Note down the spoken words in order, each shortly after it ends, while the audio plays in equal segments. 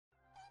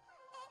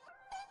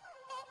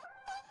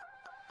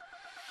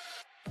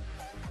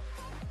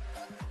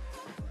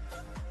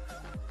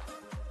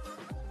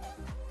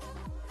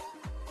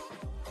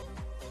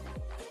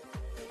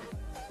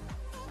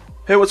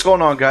Hey, what's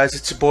going on, guys?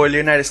 It's your boy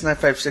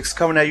Leonidas956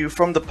 coming at you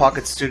from the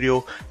Pocket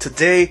Studio.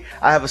 Today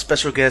I have a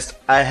special guest.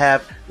 I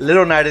have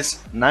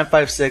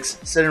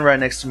Leonidas956 sitting right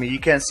next to me. You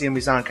can't see him,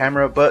 he's not on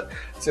camera, but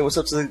say what's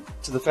up to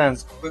the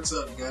fans. What's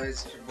up,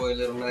 guys? It's your boy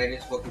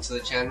Leonidas. Welcome to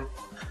the channel.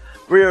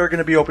 We are going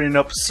to be opening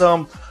up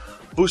some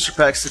booster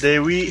packs today.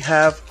 We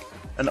have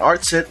an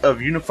art set of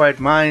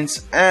Unified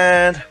Minds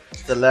and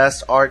the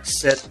last art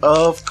set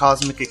of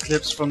Cosmic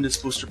Eclipse from this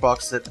booster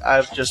box that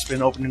I've just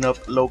been opening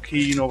up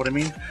low-key, you know what I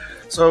mean?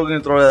 So we're going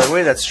to throw that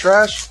away, that's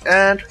trash,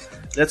 and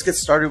let's get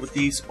started with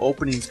these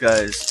openings,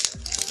 guys.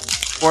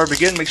 Before I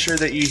begin, make sure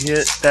that you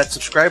hit that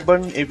subscribe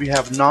button if you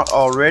have not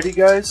already,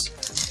 guys.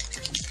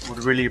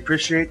 Would really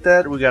appreciate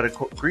that. We got a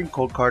green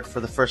code card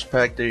for the first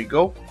pack, there you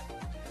go.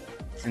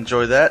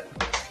 Enjoy that.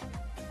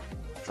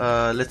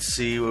 Let's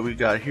see what we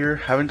got here.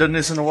 Haven't done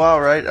this in a while,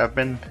 right? I've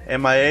been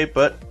MIA,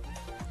 but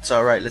it's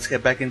alright. Let's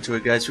get back into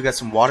it, guys. We got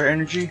some water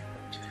energy.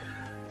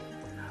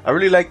 I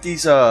really like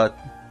these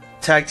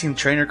tag team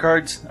trainer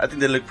cards. I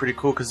think they look pretty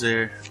cool because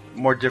they're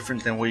more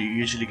different than what you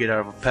usually get out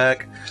of a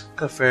pack.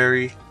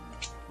 Clefairy,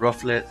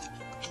 Rufflet,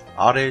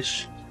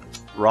 Oddish,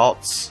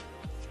 Ralts,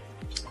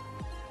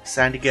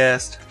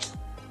 Sandygast,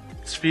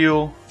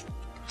 Spiel,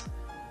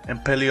 and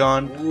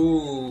Pelion.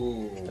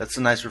 Ooh. That's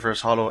a nice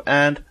reverse holo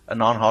and a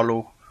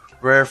non-holo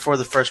rare for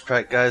the first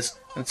pack, guys.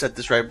 Let's set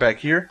this right back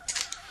here.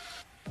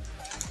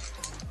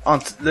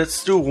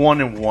 Let's do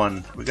 1 and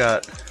 1. We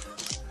got,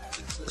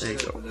 there you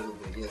go.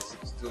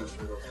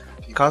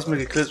 Cosmic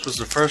Eclipse was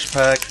the first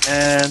pack,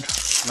 and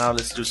now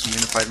let's do some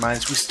Unified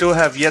Minds. We still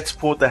have yet to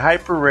pull the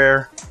hyper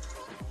rare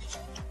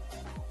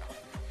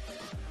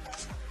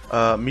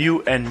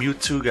Mew and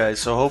Mewtwo, guys,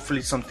 so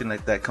hopefully something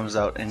like that comes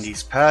out in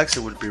these packs.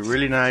 It would be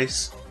really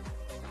nice.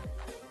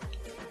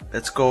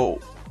 Let's go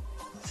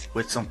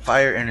with some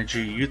Fire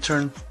Energy,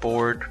 U-Turn,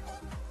 Board,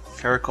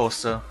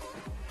 Caracosta,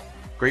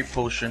 Great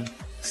Potion,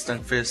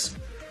 Stunfisk,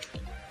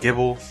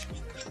 Gibble,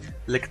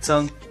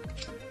 Lickitung,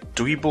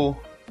 Dweeble,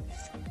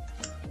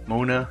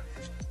 Mona,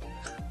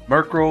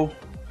 Murkrow,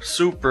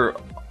 Super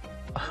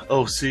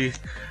OC,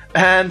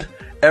 and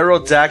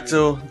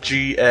Aerodactyl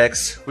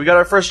GX. We got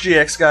our first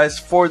GX, guys,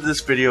 for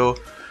this video.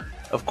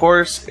 Of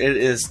course, it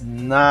is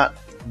not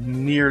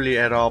nearly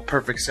at all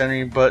perfect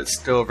centering, but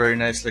still a very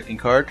nice looking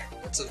card.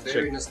 That's a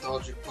very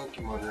nostalgic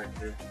Pokemon right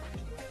there.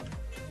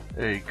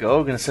 There you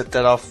go. Gonna set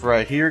that off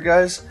right here,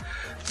 guys.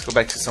 Let's go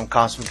back to some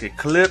Cosmic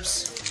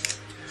Eclipse.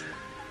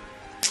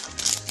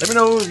 Let me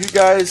know if you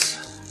guys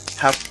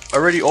have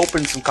already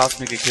opened some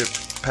Cosmic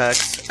Eclipse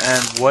packs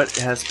and what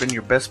has been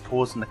your best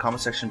pulls in the comment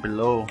section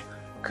below,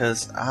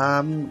 because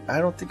I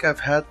don't think I've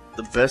had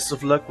the best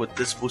of luck with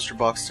this booster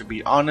box, to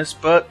be honest,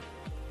 but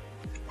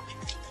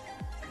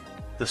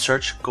the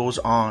search goes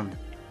on.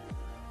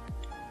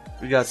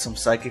 We got some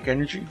Psychic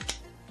Energy,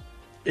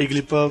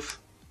 Igglybuff,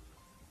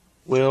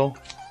 Will,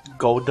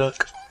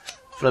 Golduck,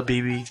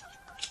 Flabibi,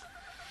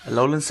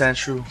 Alolan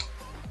Sandshrew,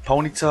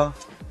 Ponyta,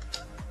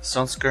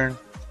 Sunskern,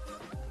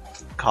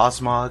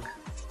 Cosmog.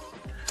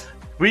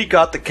 We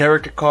got the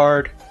character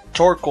card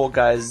Torkoal,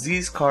 guys.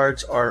 These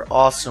cards are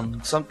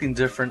awesome, something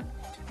different.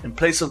 In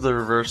place of the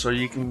reversal,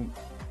 you can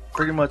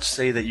pretty much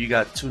say that you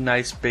got two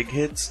nice big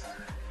hits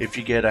if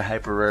you get a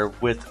hyper rare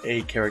with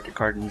a character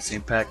card in the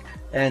same pack.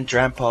 And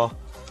Drampa,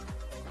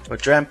 or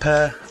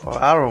Drampa, or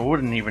I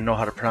wouldn't even know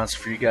how to pronounce it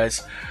for you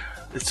guys.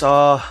 It's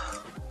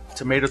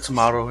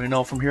tomato, you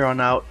know, from here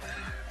on out.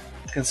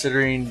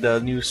 Considering the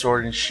new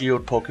Sword and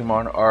Shield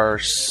Pokemon are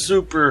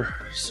super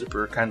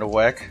kind of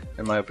whack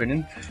in my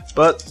opinion,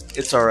 but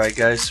it's alright,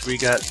 guys. We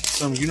got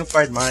some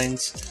Unified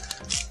Minds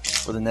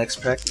for the next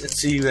pack. Let's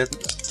see, I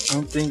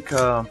don't think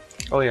oh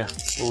yeah,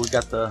 well, we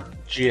got the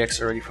GX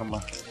already from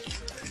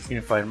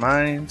Unified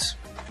Minds.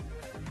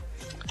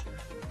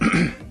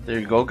 There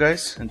you go,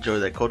 guys. Enjoy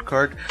that code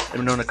card. Let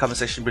me know in the comment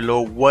section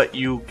below what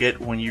you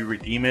get when you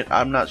redeem it.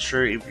 I'm not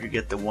sure if you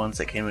get the ones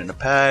that came in the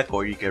pack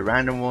or you get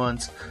random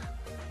ones,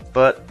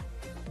 but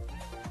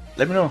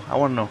let me know. I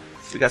want to know.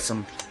 We got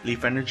some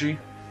Leaf Energy,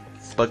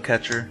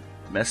 Bugcatcher,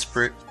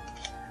 Mesprit,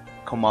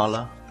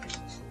 Komala,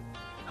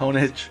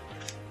 Honedge,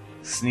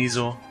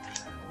 Sneasel,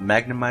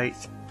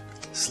 Magnemite,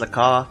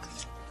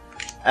 Slakoth,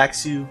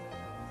 Axew,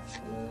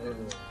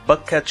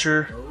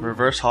 Bugcatcher,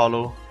 Reverse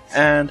Holo,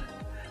 and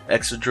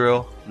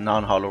Exadrill,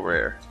 non-holo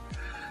rare.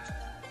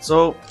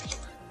 So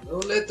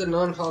Don't let the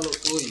non-holo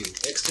fool you.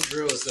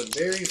 Excadrill is a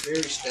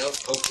very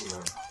stealth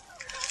Pokemon.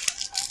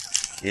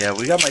 yeah,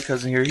 we got my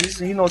cousin here.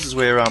 He knows his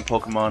way around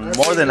Pokemon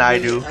more than I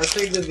do. I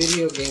played the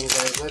video game,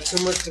 guys. Not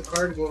too much the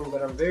card game,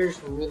 but I'm very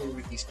familiar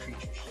with these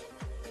creatures.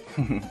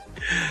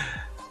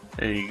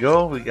 There you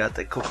go. We got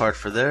that cool card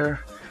for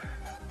there.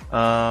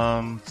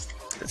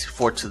 Let's see,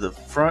 4 to the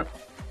front.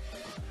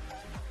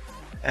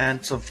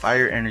 And some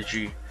Fire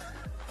Energy.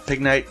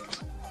 Pignite,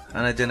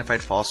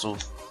 Unidentified Fossil,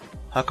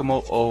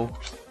 Hakamo-O,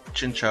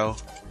 Chinchou,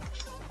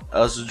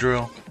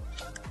 Azudrill,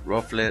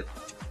 Rufflet,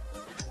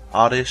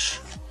 Oddish,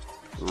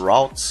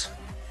 Ralts.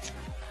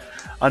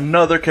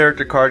 Another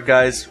character card,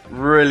 guys.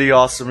 Really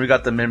awesome. We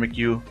got the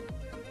Mimikyu,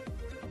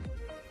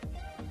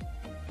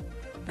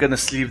 gonna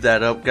sleeve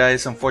that up,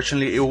 guys.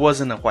 Unfortunately, it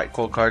wasn't a white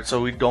cold card,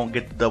 so we don't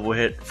get the double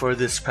hit for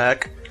this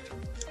pack.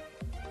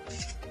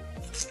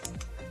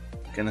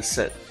 Gonna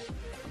set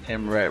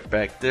him right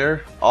back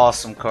there.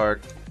 Awesome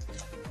card.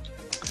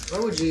 Why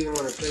would you even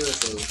want to play with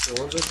those?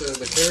 The ones with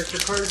the character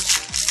cards?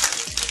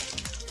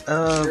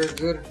 They're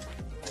good.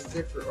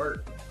 They're good for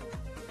art.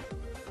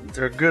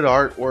 They're good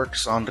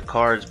artworks on the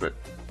cards, but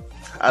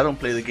I don't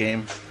play the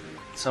game.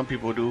 Some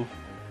people do.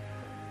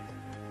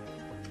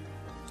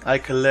 I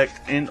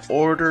collect in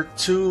order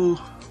to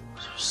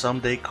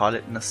someday call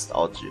it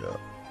nostalgia.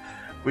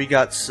 We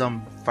got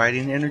some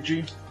fighting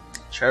energy,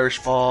 cherish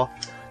ball,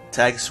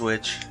 tag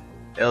switch,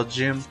 El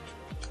Jim,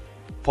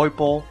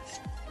 Poipole.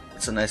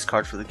 It's a nice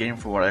card for the game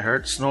from what I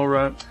heard. Snow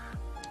Run,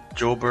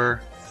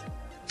 Jober,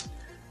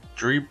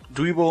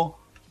 Dweeble,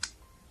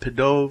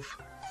 Pidove,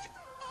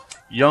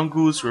 Young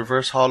Goose,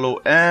 Reverse Hollow,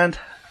 and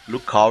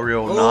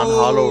Lucario,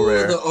 non-hollow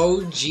rare. The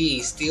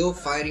OG, steel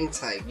fighting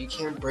type. You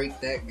can't break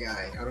that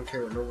guy. I don't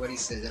care what nobody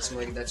says.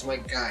 That's my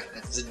guy.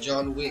 That's a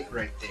John Wick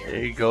right there.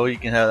 There you go. You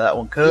can have that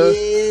one, cuz.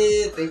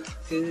 Yeah, thank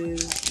you,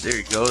 cuz. There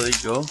you go. There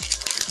you go.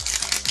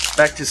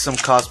 Back to some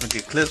Cosmic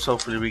Eclipse.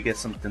 Hopefully we get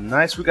something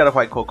nice. We got a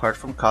white cold card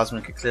from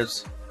Cosmic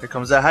Eclipse. Here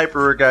comes that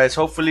hyper rare, guys.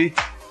 Hopefully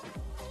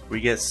we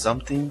get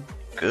something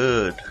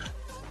good.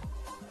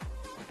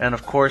 And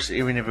of course,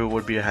 even if it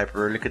would be a hyper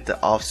rare, look at the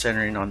off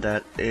centering on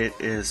that. It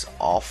is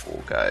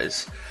awful,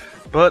 guys.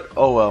 But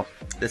oh well.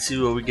 Let's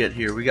see what we get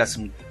here. We got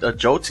some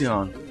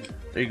Jolteon.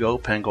 There you go.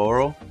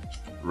 Pangoro,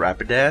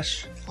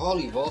 Rapidash, All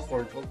evolve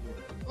form Pokemon.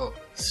 Oh,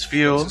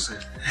 Spheal,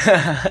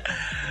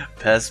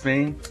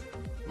 Pesming,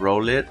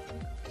 Rowlet,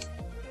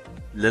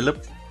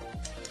 Lilip,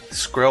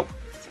 Skrelp,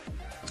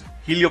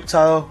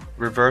 Helioptile,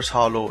 Reverse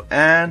Hollow,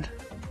 and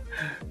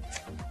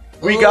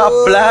we got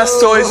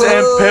Blastoise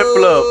and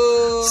Piplup.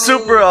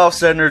 Super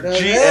off-center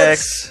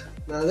GX.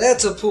 Now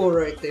that's a pull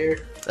right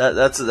there.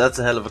 That's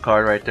a hell of a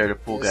card right there to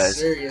pull, Yes, guys.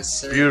 sir, yes,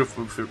 sir.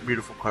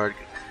 Beautiful card.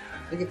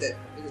 Look at that.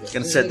 Look at that.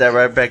 Gonna set that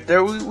right back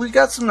there. We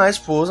got some nice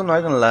pulls, I'm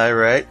not gonna lie,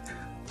 right?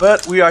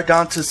 But we are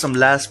down to some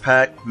last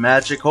pack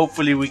magic.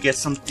 Hopefully we get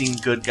something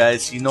good,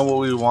 guys. You know what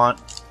we want.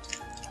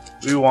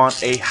 We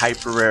want a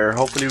hyper rare.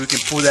 Hopefully we can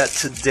pull that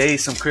today.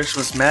 Some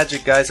Christmas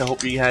magic, guys. I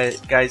hope you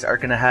guys are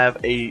gonna have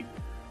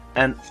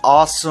an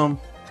awesome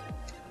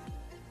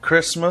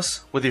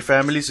Christmas with your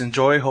families.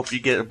 Enjoy. Hope you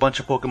get a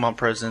bunch of Pokemon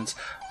presents,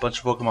 a bunch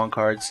of Pokemon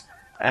cards,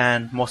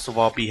 and most of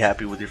all, be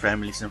happy with your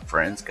families and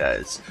friends,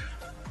 guys.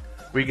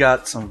 We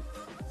got some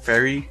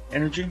Fairy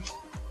Energy,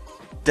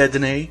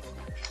 Dedenne,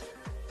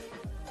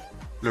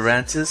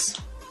 Lurantis,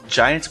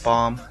 Giant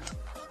Bomb,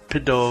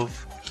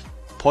 Pidove,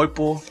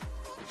 Poipole,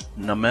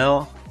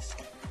 Namel,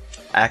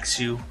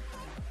 Axew,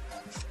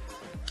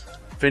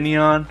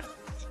 Finneon,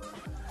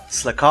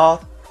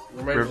 Slakoth,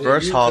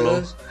 Reverse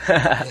Hollow.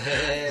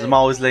 I'm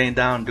always laying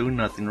down, doing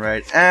nothing,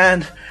 right?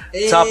 And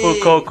Tapu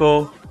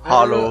Koko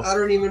Hollow. I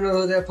don't even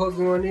know who that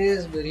Pokemon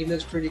is, but he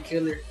looks pretty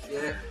killer.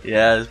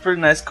 Yeah, it's a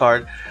pretty nice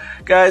card,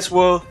 guys.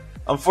 Well,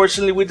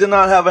 unfortunately, we did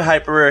not have a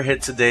hyper rare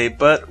hit today,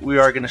 but we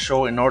are gonna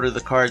show in order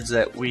the cards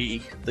that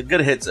the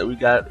good hits that we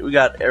got. We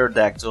got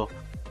Aerodactyl,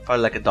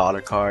 probably like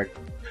 $1 card.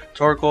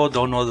 Torkoal,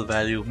 don't know the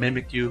value.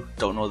 Mimikyu,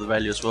 don't know the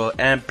value as well.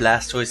 And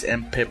Blastoise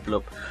and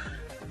Piplup.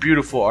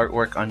 Beautiful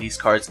artwork on these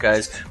cards,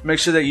 guys. Make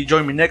sure that you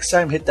join me next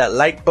time. Hit that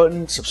like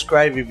button,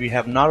 subscribe if you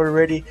have not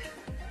already,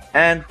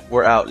 and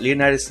we're out.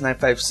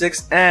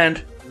 Leonidas956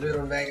 and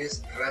Little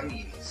Magus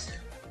Ramirez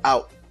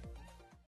out.